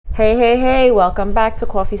Hey, welcome back to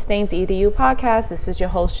Coffee Stains EDU podcast. This is your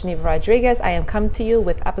host, Geneva Rodriguez. I am coming to you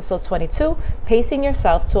with episode 22, Pacing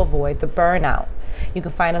Yourself to Avoid the Burnout. You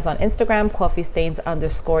can find us on Instagram,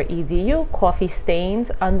 coffeestains_edu,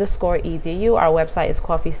 coffeestains_edu. Our website is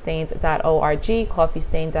coffeestains.org,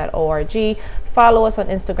 coffeestains.org. Follow us on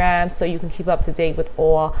Instagram so you can keep up to date with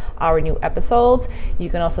all our new episodes. You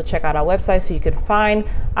can also check out our website so you can find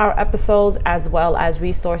our episodes as well as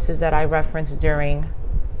resources that I reference during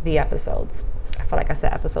the episodes. I feel like I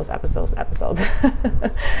said episodes. You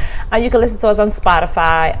can listen to us on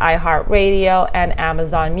Spotify, iHeartRadio, and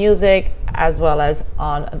Amazon Music, as well as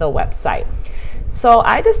on the website. So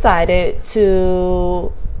I decided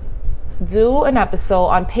to do an episode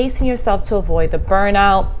on pacing yourself to avoid the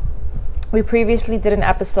burnout. We previously did an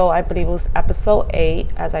episode, I believe it was episode 8,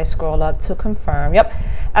 as I scroll up to confirm. Yep.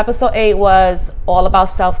 Episode 8 was all about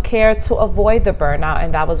self-care to avoid the burnout,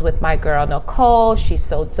 and that was with my girl, Nicole. She's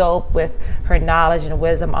so dope with her knowledge and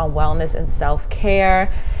wisdom on wellness and self-care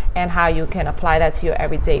and how you can apply that to your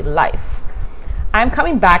everyday life. I'm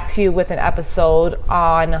coming back to you with an episode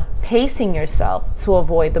on pacing yourself to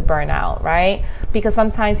avoid the burnout, right? Because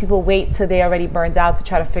sometimes people wait till they're already burned out to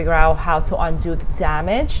try to figure out how to undo the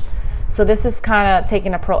damage. So this is kind of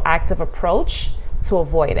taking a proactive approach to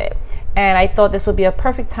avoid it. And I thought this would be a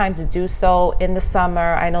perfect time to do so in the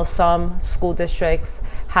summer. I know some school districts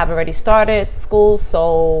have already started school,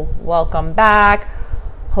 so welcome back.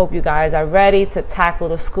 Hope you guys are ready to tackle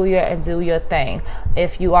the school year and do your thing.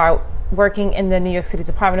 If you are working in the New York City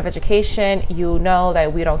Department of Education, you know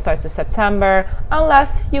that we don't start till September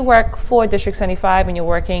unless you work for District 75 and you're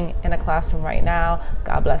working in a classroom right now.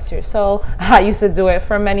 God bless your soul. I used to do it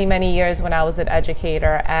for many years when I was an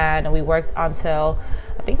educator, and we worked until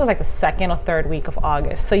I think it was like the second or third week of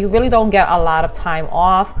August. So you really don't get a lot of time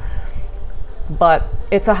off, but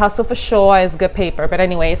it's a hustle for sure. It's good paper. But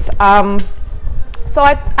anyways, so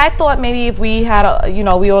I thought maybe if we had we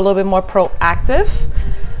were a little bit more proactive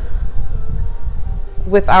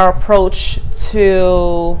with our approach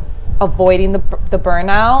to avoiding the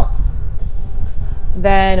burnout,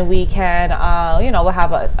 then we can, we'll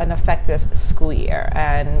have an effective school year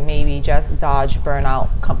and maybe just dodge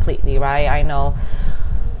burnout completely, right? I know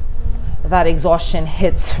that exhaustion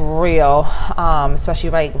hits real, especially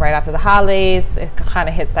right after the holidays. It kind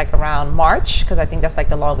of hits like around March, because I think that's like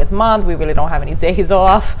the longest month. We really don't have any days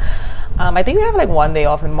off. I think we have like one day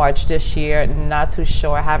off in March this year. Not too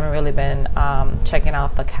sure. I haven't really been checking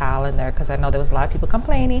out the calendar because I know there was a lot of people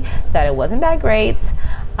complaining that it wasn't that great.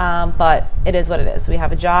 But it is what it is. We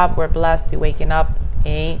have a job. We're blessed. We're waking up.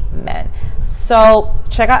 Amen. So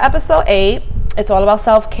check out episode 8. It's all about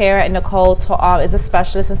self-care, and Nicole is a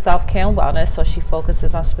specialist in self-care and wellness, so she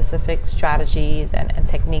focuses on specific strategies and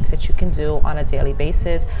techniques that you can do on a daily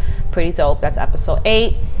basis. Pretty dope. That's episode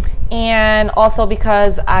 8. And also,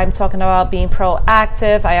 because I'm talking about being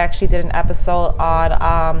proactive, I actually did an episode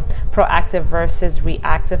on proactive versus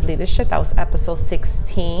reactive leadership. That was episode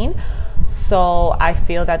 16. So I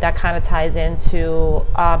feel that kind of ties into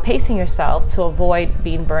pacing yourself to avoid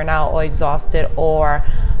being burnout or exhausted, or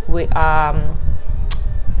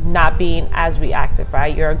not being as reactive,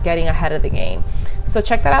 right? You're getting ahead of the game. So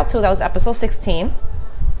check that out too. That was episode 16.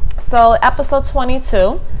 So episode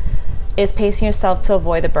 22 is pacing yourself to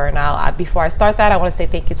avoid the burnout. Before I start that, I want to say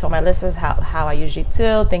thank you to all my listeners, how I usually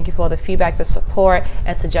do. Thank you for all the feedback, the support,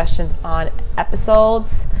 and suggestions on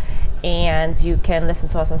episodes. And you can listen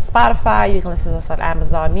to us on Spotify. You can listen to us on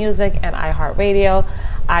Amazon Music and iHeartRadio.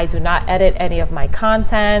 I do not edit any of my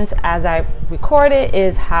content. As I record it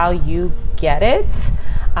is how you get it.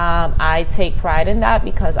 I take pride in that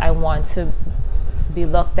because I want to be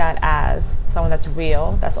looked at as someone that's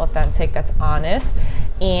real, that's authentic, that's honest,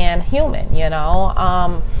 and human.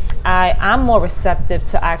 I'm more receptive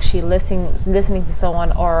to actually listening to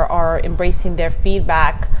someone or embracing their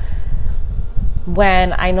feedback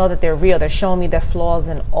when I know that they're real. They're showing me their flaws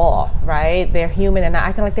and all, right? They're human and not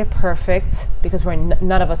acting like they're perfect, because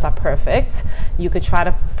none of us are perfect. You could try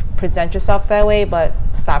to present yourself that way, but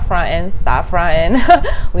stop fronting.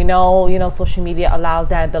 We know, social media allows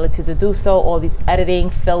that ability to do so. All these editing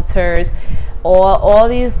filters, all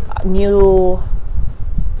these new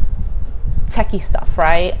techie stuff,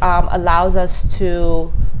 right? Allows us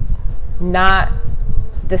to not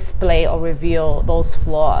display or reveal those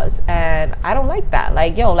flaws, and I don't like that.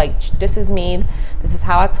 This is me, this is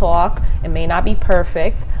how I talk. It may not be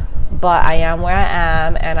perfect, but I am where I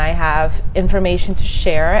am, and I have information to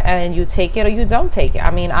share, and you take it or you don't take it. I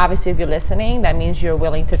mean, obviously, if you're listening, that means you're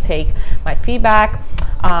willing to take my feedback.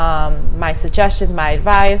 my suggestions, my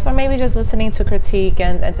advice, or maybe just listening to critique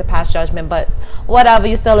and to pass judgment. But whatever,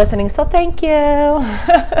 you're still listening, so thank you.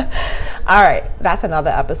 All right, that's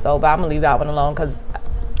another episode, but I'm gonna leave that one alone because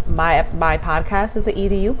my podcast is an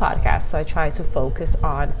EDU podcast, so I try to focus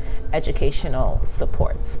on educational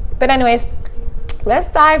supports. But anyways,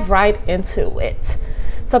 let's dive right into it.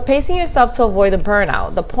 So pacing yourself to avoid the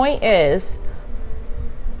burnout. The point is,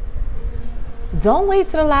 don't wait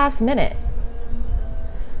to the last minute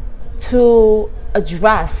to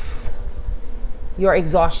address your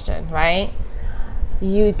exhaustion, right?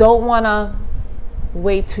 You don't want to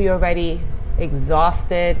wait till you're already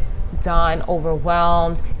exhausted, done,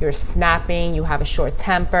 overwhelmed, you're snapping, you have a short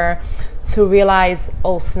temper, to realize,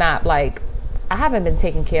 oh snap, like I haven't been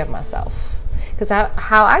taking care of myself. Because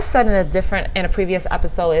how I said in a previous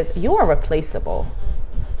episode is, you are replaceable.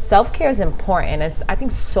 Self-care is important. I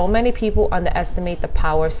think so many people underestimate the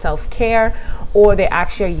power of self-care, or they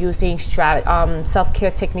actually are using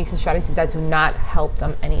self-care techniques and strategies that do not help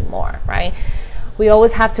them anymore, right? We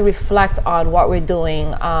always have to reflect on what we're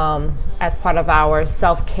doing as part of our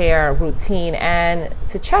self-care routine and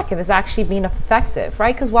to check if it's actually being effective,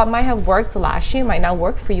 right? Because what might have worked last year might not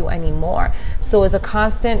work for you anymore. So it's a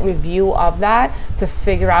constant review of that to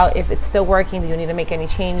figure out if it's still working, do you need to make any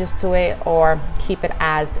changes to it, or keep it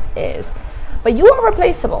as is. But you are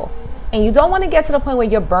replaceable. And you don't want to get to the point where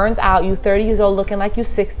you're burned out, you're 30 years old looking like you're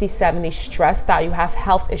 60, 70, stressed out, you have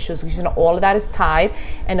health issues, because you know all of that is tied.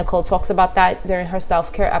 And Nicole talks about that during her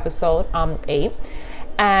self-care episode 8.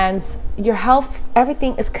 And your health,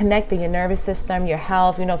 everything is connected. Your nervous system, your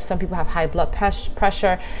health, you know, some people have high blood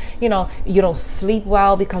pressure, you know, you don't sleep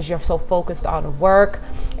well because you're so focused on work.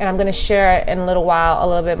 And I'm going to share in a little while a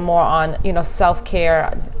little bit more on, you know,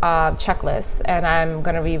 self-care checklists. And I'm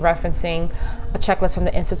going to be referencing a checklist from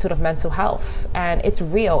the Institute of Mental Health, and it's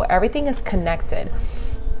real. Everything is connected.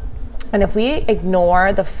 And if we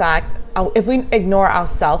ignore the fact, if we ignore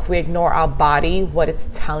ourselves, we ignore our body, what it's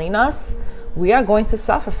telling us, we are going to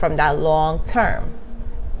suffer from that long term.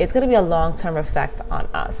 It's going to be a long-term effect on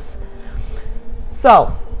us.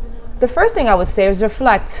 So the first thing I would say is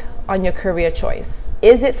reflect on your career choice.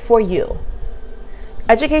 Is it for you?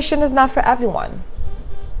 Education is not for everyone.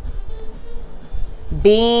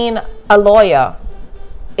 Being a lawyer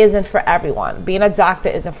isn't for everyone. Being a doctor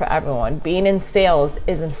isn't for everyone. Being in sales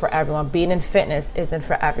isn't for everyone. Being in fitness isn't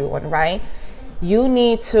for everyone, right? You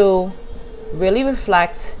need to really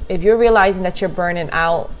reflect. If you're realizing that you're burning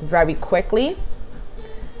out very quickly,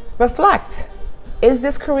 reflect. Is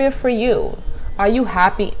this career for you? Are you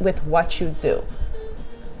happy with what you do?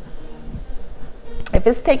 If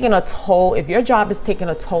it's taking a toll, if your job is taking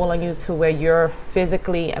a toll on you to where you're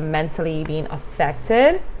physically and mentally being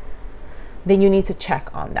affected, then you need to check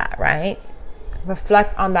on that, right?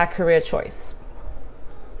 Reflect on that career choice.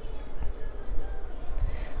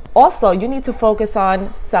 Also, you need to focus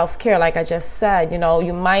on self-care. Like I just said, you know,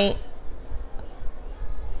 you might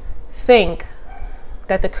think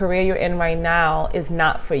that the career you're in right now is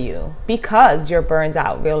not for you because you're burned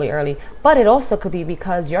out really early. But it also could be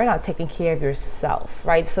because you're not taking care of yourself,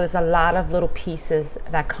 right? So there's a lot of little pieces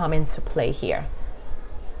that come into play here.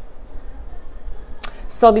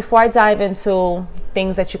 So before I dive into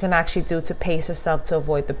things that you can actually do to pace yourself to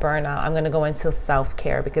avoid the burnout, I'm going to go into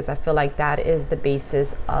self-care because I feel like that is the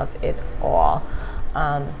basis of it all.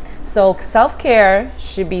 So self-care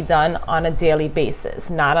should be done on a daily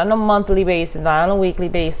basis, not on a monthly basis, not on a weekly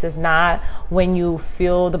basis, not when you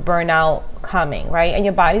feel the burnout coming, right? And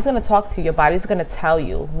your body's going to talk to you. Your body's going to tell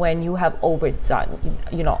you when you have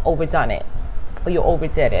overdone it, or you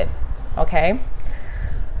overdid it, okay?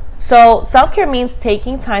 So self-care means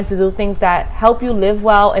taking time to do things that help you live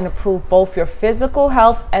well and improve both your physical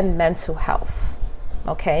health and mental health,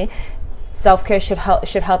 okay? Self-care should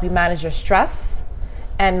help you manage your stress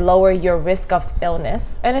and lower your risk of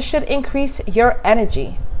illness, and it should increase your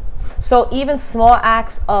energy. So even small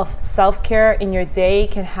acts of self-care in your day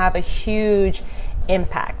can have a huge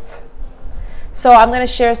impact. So I'm going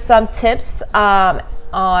to share some tips on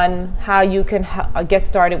how you can get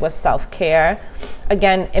started with self-care.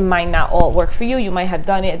 Again, it might not all work for you. You might have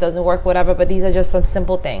done it, it doesn't work, whatever, but these are just some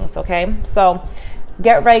simple things, okay? So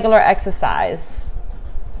get regular exercise.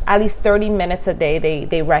 At least 30 minutes a day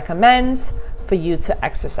they recommend for you to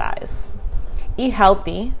exercise. Eat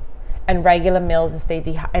healthy and regular meals and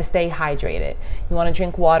stay hydrated. You want to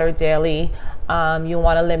drink water daily. You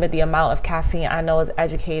want to limit the amount of caffeine. I know as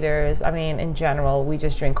educators, I mean, in general, we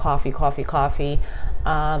just drink coffee.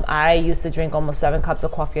 I used to drink almost 7 cups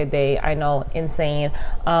of coffee a day. I know, insane.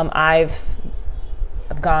 I've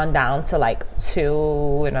gone down to like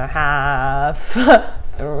 2.5,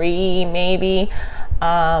 3 maybe.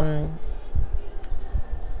 But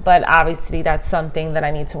obviously that's something that I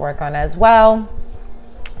need to work on as well.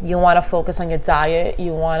 You want to focus on your diet.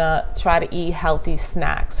 You want to try to eat healthy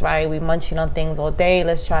snacks, right? We munching on things all day.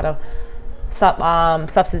 Let's try to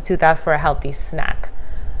substitute that for a healthy snack.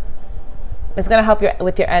 It's going to help you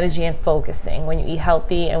with your energy and focusing when you eat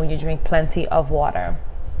healthy and when you drink plenty of water.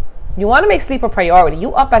 You want to make sleep a priority.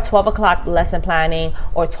 You up at 12 o'clock lesson planning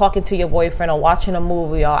or talking to your boyfriend or watching a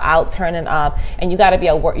movie or out turning up, and you got to be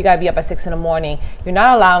at work. You got to be up at 6 in the morning. You're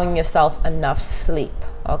not allowing yourself enough sleep,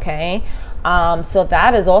 okay? So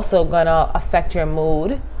that is also going to affect your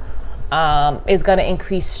mood. It's going to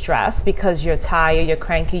increase stress because you're tired, you're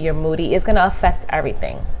cranky, you're moody. It's going to affect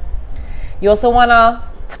everything. You also want to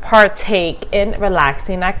partake in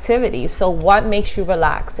relaxing activities. So what makes you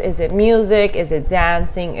relax? Is it music? Is it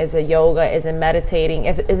dancing? Is it yoga? Is it meditating?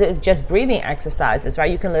 Is it just breathing exercises, right?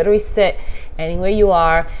 You can literally sit anywhere you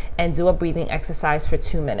are and do a breathing exercise for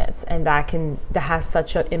 2 minutes, and that has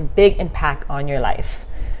such a big impact on your life.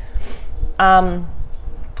 You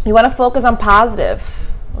want to focus on positive,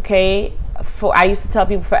 okay? I used to tell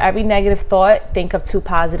people, for every negative thought, think of 2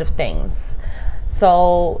 positive things.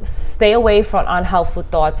 So stay away from unhelpful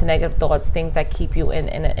thoughts, negative thoughts, things that keep you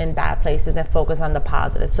in bad places, and focus on the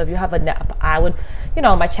positive. So if you have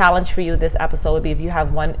my challenge for you this episode would be, if you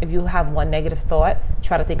have one negative thought,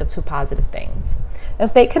 try to think of 2 positive things, and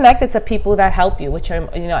stay connected to people that help you,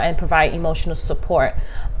 and provide emotional support,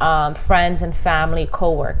 friends and family,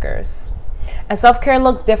 co-workers. And self-care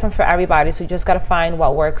looks different for everybody, so you just got to find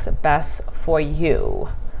what works best for you.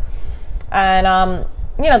 And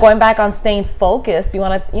going back on staying focused, you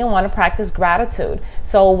want to practice gratitude.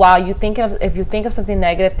 So while if you think of something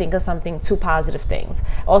negative, think of 2 positive things.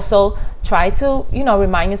 Also, try to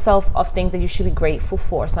remind yourself of things that you should be grateful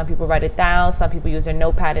for. Some people write it down. Some people use their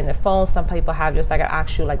notepad in their phone. Some people have just like an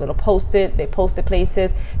actual little post-it. They post it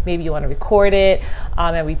places. Maybe you want to record it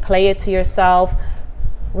and replay it to yourself.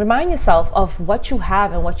 Remind yourself of what you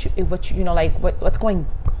have and what's going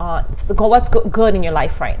on, what's good in your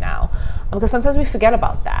life right now, because sometimes we forget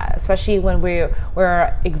about that, especially when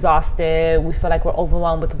we're exhausted. We feel like we're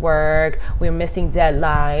overwhelmed with work. We're missing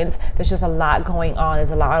deadlines. There's just a lot going on.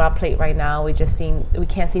 There's a lot on our plate right now. We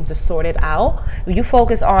can't seem to sort it out. When you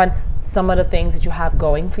focus on some of the things that you have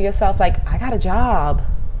going for yourself, like, I got a job,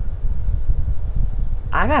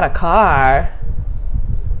 I got a car,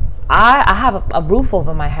 I have a roof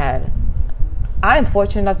over my head. I'm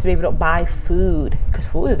fortunate enough to be able to buy food, because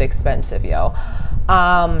food is expensive, yo.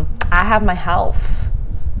 I have my health.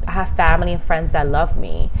 I have family and friends that love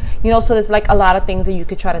me. So there's like a lot of things that you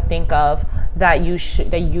could try to think of that you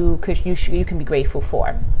can be grateful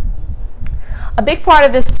for. A big part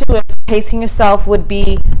of this too is pacing yourself would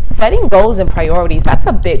be setting goals and priorities. That's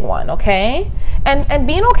a big one, okay? And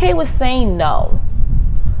being okay with saying no.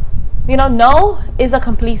 No is a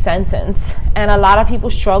complete sentence, and a lot of people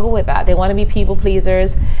struggle with that. They want to be people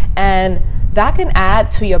pleasers, and that can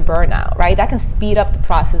add to your burnout, right? That can speed up the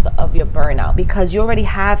process of your burnout, because you already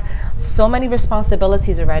have so many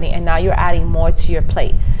responsibilities already, and now you're adding more to your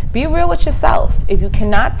plate. Be real with yourself. If you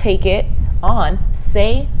cannot take it on,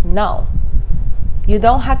 say no. You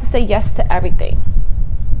don't have to say yes to everything.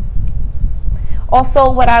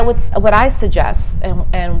 Also, what I suggest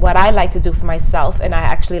and what I like to do for myself, and I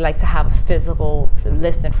actually like to have a physical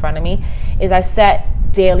list in front of me, is I set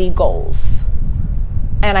daily goals.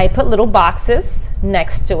 And I put little boxes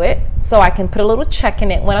next to it, so I can put a little check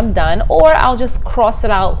in it when I'm done, or I'll just cross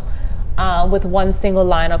it out with one single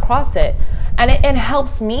line across it. And it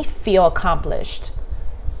helps me feel accomplished.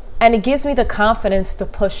 And it gives me the confidence to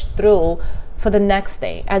push through for the next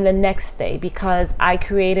day and the next day, because I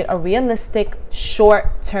created a realistic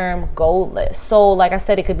short-term goal list. So like I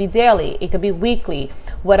said, it could be daily, it could be weekly,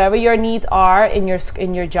 whatever your needs are in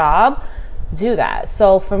your job, do that.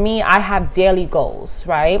 So for me, I have daily goals,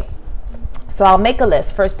 right? So I'll make a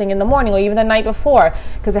list first thing in the morning or even the night before,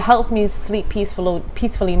 because it helps me sleep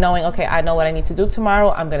peacefully knowing, okay, I know what I need to do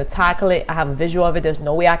tomorrow. I'm going to tackle it. I have a visual of it. There's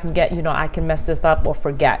no way I can mess this up or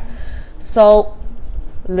forget. So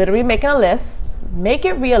literally making a list, make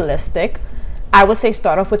it realistic. I would say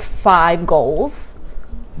start off with 5 goals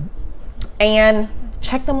and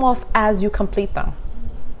check them off as you complete them.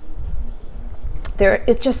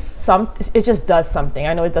 It just does something.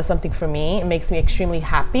 I know it does something for me. It makes me extremely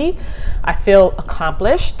happy. I feel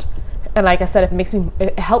accomplished, and like I said,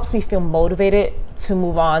 it helps me feel motivated to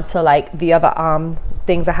move on to like the other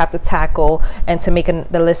things I have to tackle, and to make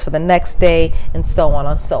the list for the next day, and so on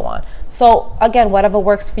and so on. So again, whatever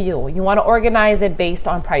works for you. You want to organize it based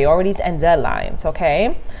on priorities and deadlines,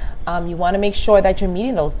 okay? You want to make sure that you're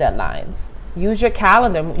meeting those deadlines. Use your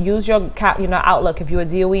calendar. Use your Outlook. If you're a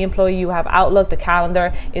DOE employee, you have Outlook. The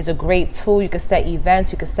calendar is a great tool. You can set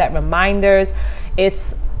events. You can set reminders.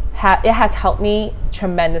 It has helped me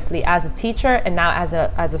tremendously as a teacher and now as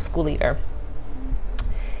a school leader.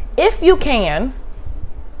 If you can,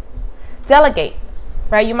 delegate.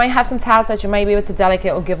 Right? You might have some tasks that you might be able to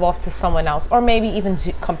delegate or give off to someone else, or maybe even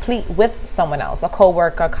complete with someone else, a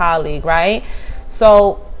coworker, a colleague, right?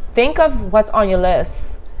 So think of what's on your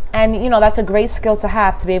list. And, that's a great skill to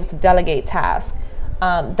have, to be able to delegate tasks.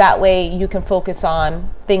 That way you can focus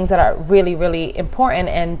on things that are really, really important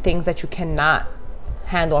and things that you cannot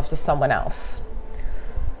hand off to someone else.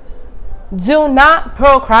 Do not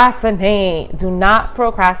procrastinate. Do not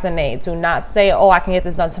procrastinate. Do not say, I can get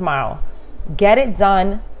this done tomorrow. Get it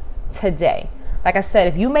done today. Like I said,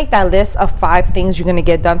 if you make that list of 5 things you're going to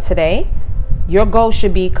get done today, your goal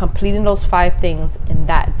should be completing those 5 things in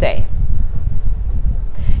that day.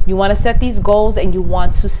 You want to set these goals and you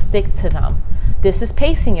want to stick to them. This is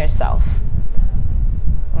pacing yourself.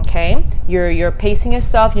 Okay? You're pacing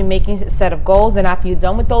yourself. You're making a set of goals. And after you're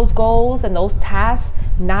done with those goals and those tasks,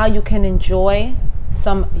 now you can enjoy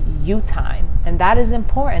some you time. And that is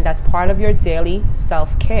important. That's part of your daily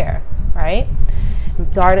self-care, right?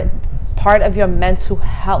 Part of your mental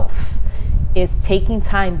health is taking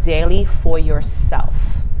time daily for yourself.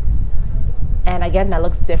 And again, that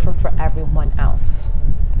looks different for everyone else.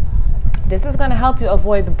 This is going to help you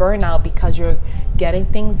avoid the burnout because you're getting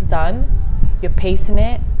things done. You're pacing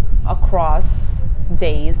it across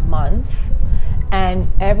days, months, and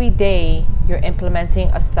every day you're implementing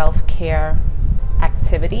a self-care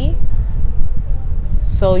activity.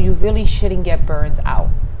 So you really shouldn't get burned out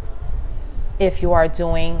if you are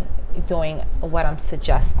doing what I'm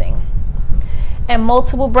suggesting. And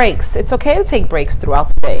multiple breaks. It's okay to take breaks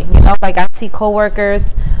throughout the day. Like I see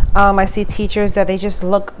coworkers, I see teachers that they just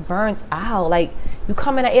look burnt out. Like you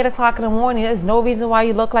come in at 8 o'clock in the morning, there's no reason why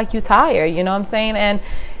you look like you're tired. You know what I'm saying? And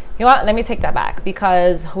you know what? Let me take that back,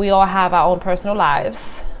 because we all have our own personal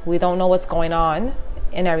lives. We don't know what's going on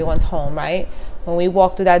in everyone's home, right? When we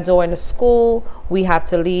walk through that door in the school, we have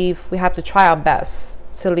to try our best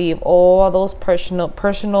to leave all those personal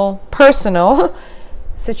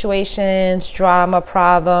situations, drama,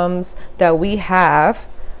 problems that we have,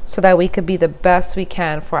 so that we could be the best we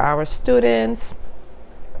can for our students,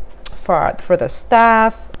 for the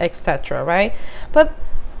staff, etc., right? But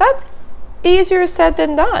that's easier said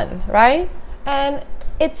than done, right? And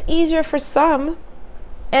it's easier for some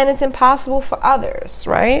and it's impossible for others,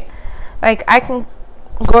 right? Like I can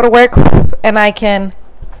go to work and I can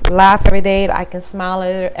laugh every day, I can smile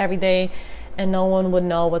every day, and no one would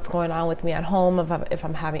know what's going on with me at home, if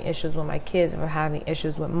I'm having issues with my kids, if I'm having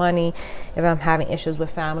issues with money, if I'm having issues with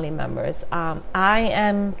family members. I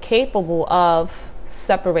am capable of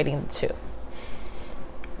separating the two.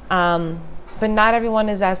 But not everyone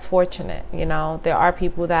is as fortunate. There are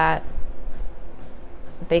people that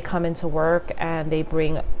they come into work and they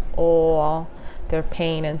bring all their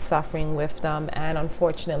pain and suffering with them, and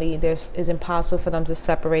unfortunately it's impossible for them to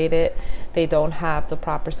separate it. They don't have the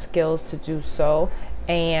proper skills to do so,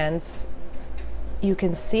 and you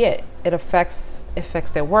can see it. It affects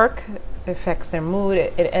their work, it affects their mood,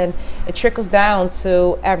 and it trickles down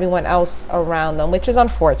to everyone else around them, which is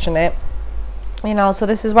unfortunate. So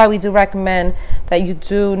this is why we do recommend that you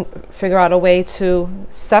do figure out a way to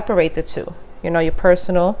separate the two, your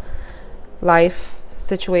personal life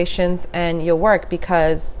situations and your work,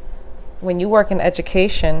 because when you work in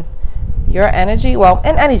education, your energy, well,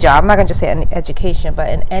 in any job, I'm not going to just say education, but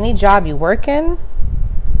in any job you work in,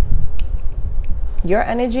 your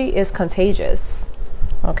energy is contagious.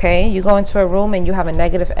 Okay? You go into a room and you have a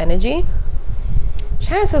negative energy,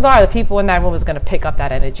 chances are the people in that room is going to pick up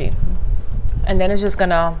that energy. And then it's just going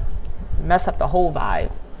to mess up the whole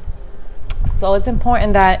vibe. So it's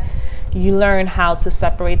important that you learn how to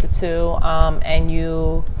separate the two, and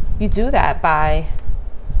you do that by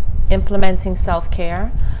implementing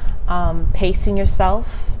self-care, pacing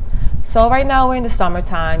yourself. So right now we're in the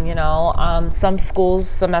summertime, some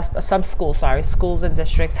schools and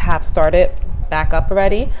districts have started back up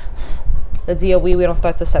already. The DOE, we don't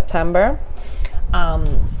start till September.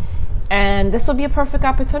 And this will be a perfect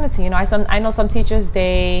opportunity. I know some teachers,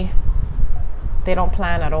 they don't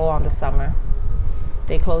plan at all on the summer.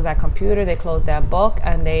 They close that computer, they close that book,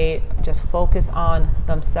 and they just focus on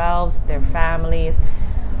themselves, their families,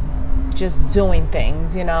 just doing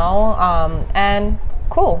things, and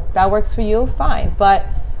cool, that works for you, fine. But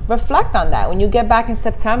reflect on that. When you get back in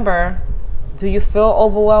September, do you feel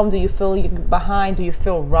overwhelmed? Do you feel you're behind? Do you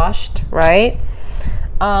feel rushed, right?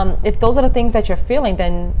 If those are the things that you're feeling,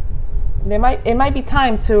 then it might be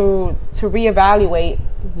time to reevaluate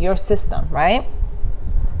your system, right?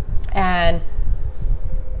 And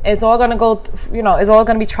it's all going to go, it's all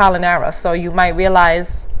going to be trial and error. So you might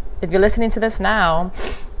realize, if you're listening to this now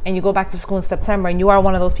and you go back to school in September and you are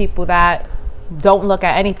one of those people that don't look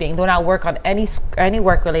at anything, do not work on any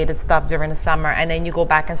work related stuff during the summer, and then you go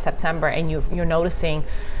back in September and you're noticing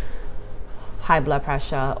high blood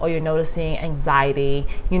pressure, or you're noticing anxiety,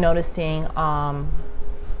 you're noticing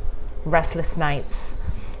restless nights,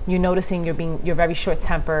 you're noticing you're very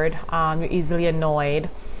short-tempered, you're easily annoyed.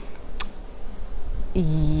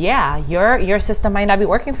 Yeah, your system might not be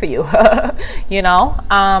working for you.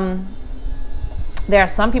 There are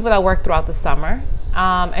some people that work throughout the summer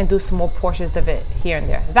and do small portions of it here and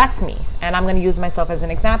there. That's me, and I'm going to use myself as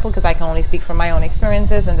an example because I can only speak from my own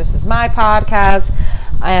experiences, and this is my podcast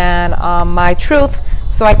and my truth,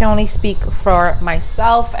 so I can only speak for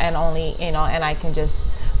myself, and only and I can just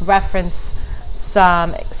reference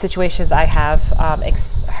some situations I have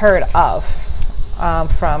heard of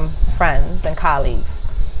from friends and colleagues.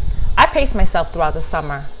 I pace myself throughout the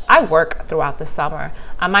summer. I work throughout the summer.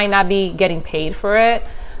 I might not be getting paid for it.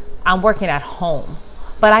 I'm working at home,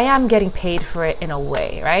 but I am getting paid for it in a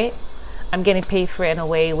way, right? I'm getting paid for it in a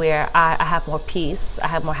way where I have more peace, I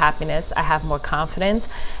have more happiness, I have more confidence,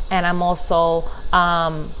 and I'm also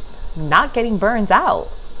not getting burned out.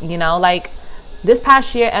 Like this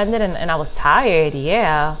past year ended and I was tired,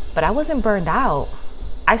 yeah, but I wasn't burned out.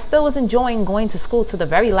 I still was enjoying going to school to the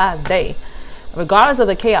very last day, regardless of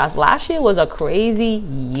the chaos. Last year was a crazy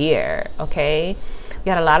year, okay? We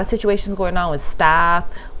had a lot of situations going on with staff,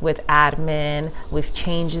 with admin, with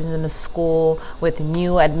changes in the school, with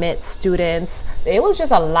new admit students. It was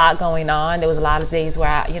just a lot going on. There was a lot of days where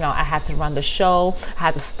I had to run the show. I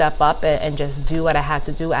had to step up and just do what I had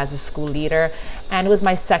to do as a school leader. And it was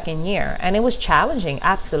my second year, and it was challenging,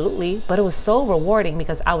 absolutely, but it was so rewarding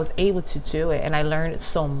because I was able to do it, and I learned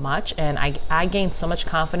so much, and I gained so much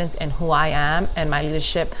confidence in who I am and my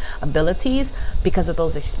leadership abilities because of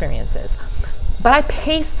those experiences. But I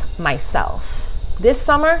paced myself. This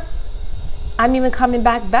summer, I'm even coming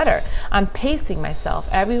back better. I'm pacing myself.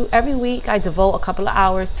 Every week, I devote a couple of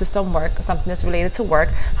hours to some work, something that's related to work,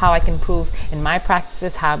 how I can improve in my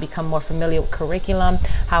practices, how I become more familiar with curriculum,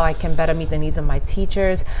 how I can better meet the needs of my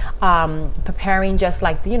teachers, preparing just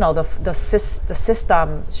like, the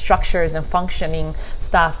system structures and functioning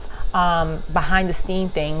stuff, behind the scene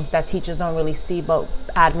things that teachers don't really see, but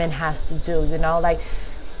admin has to do, like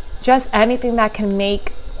just anything that can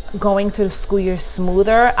make going to the school year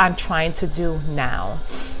smoother, I'm trying to do now.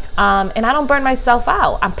 And I don't burn myself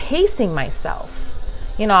out. I'm pacing myself.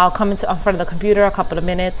 I'll come in front of the computer a couple of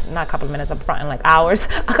minutes, not a couple of minutes, I'm fronting like hours,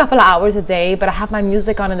 a couple of hours a day, but I have my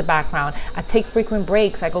music on in the background. I take frequent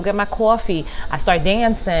breaks. I go get my coffee. I start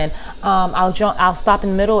dancing. I'll stop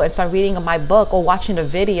in the middle and start reading my book or watching a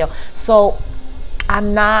video. So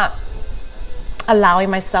I'm not allowing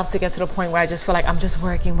myself to get to the point where I just feel like I'm just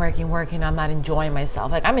working. I'm not enjoying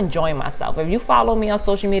myself. Like, I'm enjoying myself. If you follow me on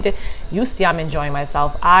social media, you see I'm enjoying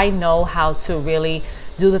myself. I know how to really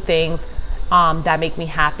do the things that make me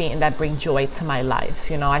happy and that bring joy to my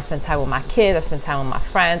life. I spend time with my kids. I spend time with my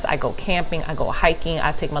friends. I go camping. I go hiking.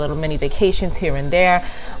 I take my little mini vacations here and there.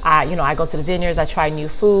 I go to the vineyards. I try new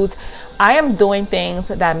foods. I am doing things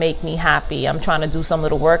that make me happy. I'm trying to do some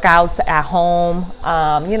little workouts at home.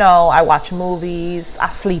 I watch movies. I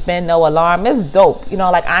sleep in, no alarm. It's dope. I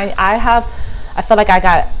feel like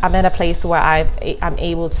I'm in a place where I'm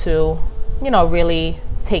able to, really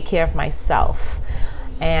take care of myself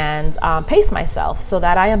and pace myself so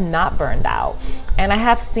that I am not burned out. And I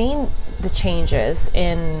have seen the changes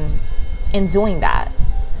in doing that.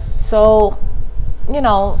 So,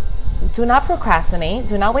 do not procrastinate.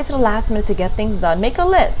 Do not wait till the last minute to get things done. Make a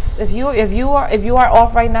list. If you are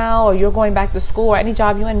off right now, or you're going back to school, or any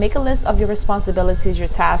job you're in, make a list of your responsibilities, your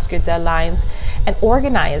tasks, your deadlines, and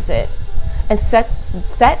organize it. And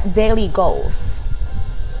set daily goals.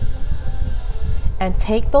 And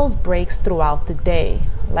take those breaks throughout the day.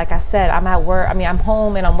 Like I said, I'm at work. I'm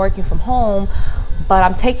home and I'm working from home, but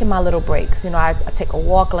I'm taking my little breaks. I take a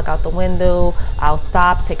walk, look out the window. I'll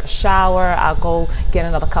stop, take a shower. I'll go get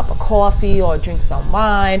another cup of coffee or drink some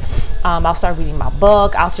wine. I'll start reading my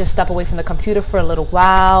book. I'll just step away from the computer for a little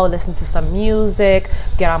while, listen to some music,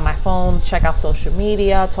 get on my phone, check out social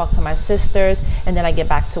media, talk to my sisters, and then I get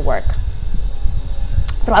back to work.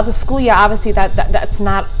 Throughout the school year, obviously that's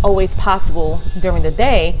not always possible during the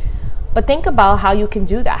day, But think about how you can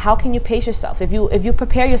do that. How can you pace yourself? If you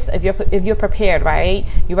prepare yourself, if you're prepared, right?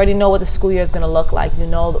 You already know what the school year is going to look like. You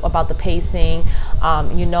know about the pacing.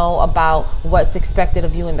 You know about what's expected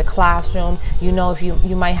of you in the classroom. You know if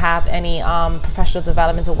you might have any professional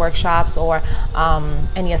developments or workshops or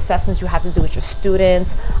any assessments you have to do with your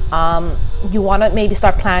students. You want to maybe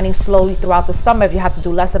start planning slowly throughout the summer. If you have to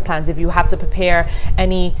do lesson plans, if you have to prepare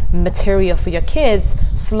any material for your kids,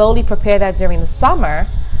 slowly prepare that during the summer.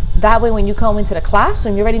 That way when you come into the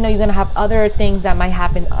classroom, you already know you're going to have other things that might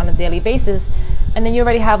happen on a daily basis, and then you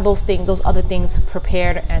already have those other things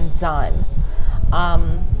prepared and done.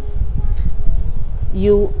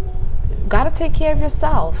 You got to take care of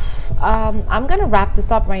yourself. I'm going to wrap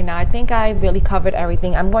this up right now. I think I really covered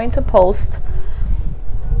everything. I'm going to post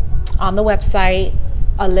on the website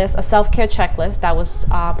a self-care checklist that was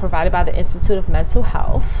provided by the Institute of Mental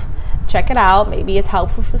Health. Check it out. Maybe it's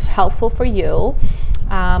helpful for you.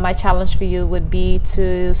 My challenge for you would be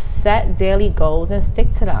to set daily goals and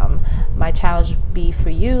stick to them. My challenge would be for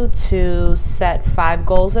you to set 5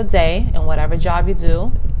 goals a day in whatever job you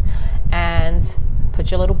do, and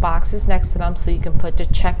put your little boxes next to them so you can put the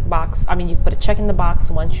check box. You can put a check in the box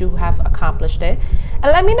once you have accomplished it,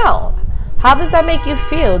 and let me know. How does that make you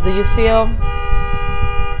feel? Do you feel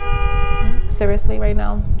seriously right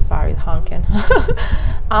now? Sorry, honking.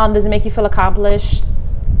 Does it make you feel accomplished?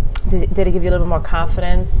 Did it give you a little more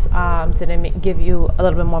confidence? Did it give you a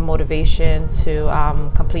little bit more motivation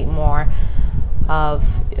to complete more of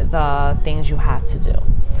the things you have to do?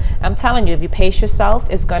 I'm telling you, if you pace yourself,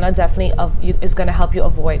 it's gonna help you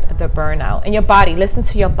avoid the burnout. And your body, listen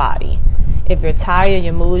to your body. If you're tired,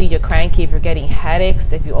 you're moody, you're cranky, if you're getting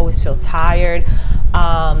headaches, if you always feel tired,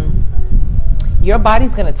 your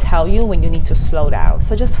body's gonna tell you when you need to slow down.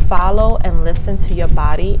 So just follow and listen to your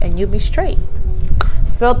body, and you'll be straight.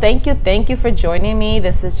 So thank you for joining me.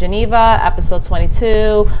 This is Geneva, episode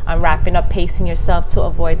 22. I'm wrapping up pacing yourself to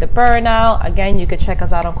avoid the burnout. Again, you can check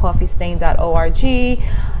us out on coffeestain.org,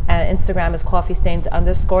 and Instagram is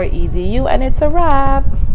coffeestains_edu, and it's a wrap.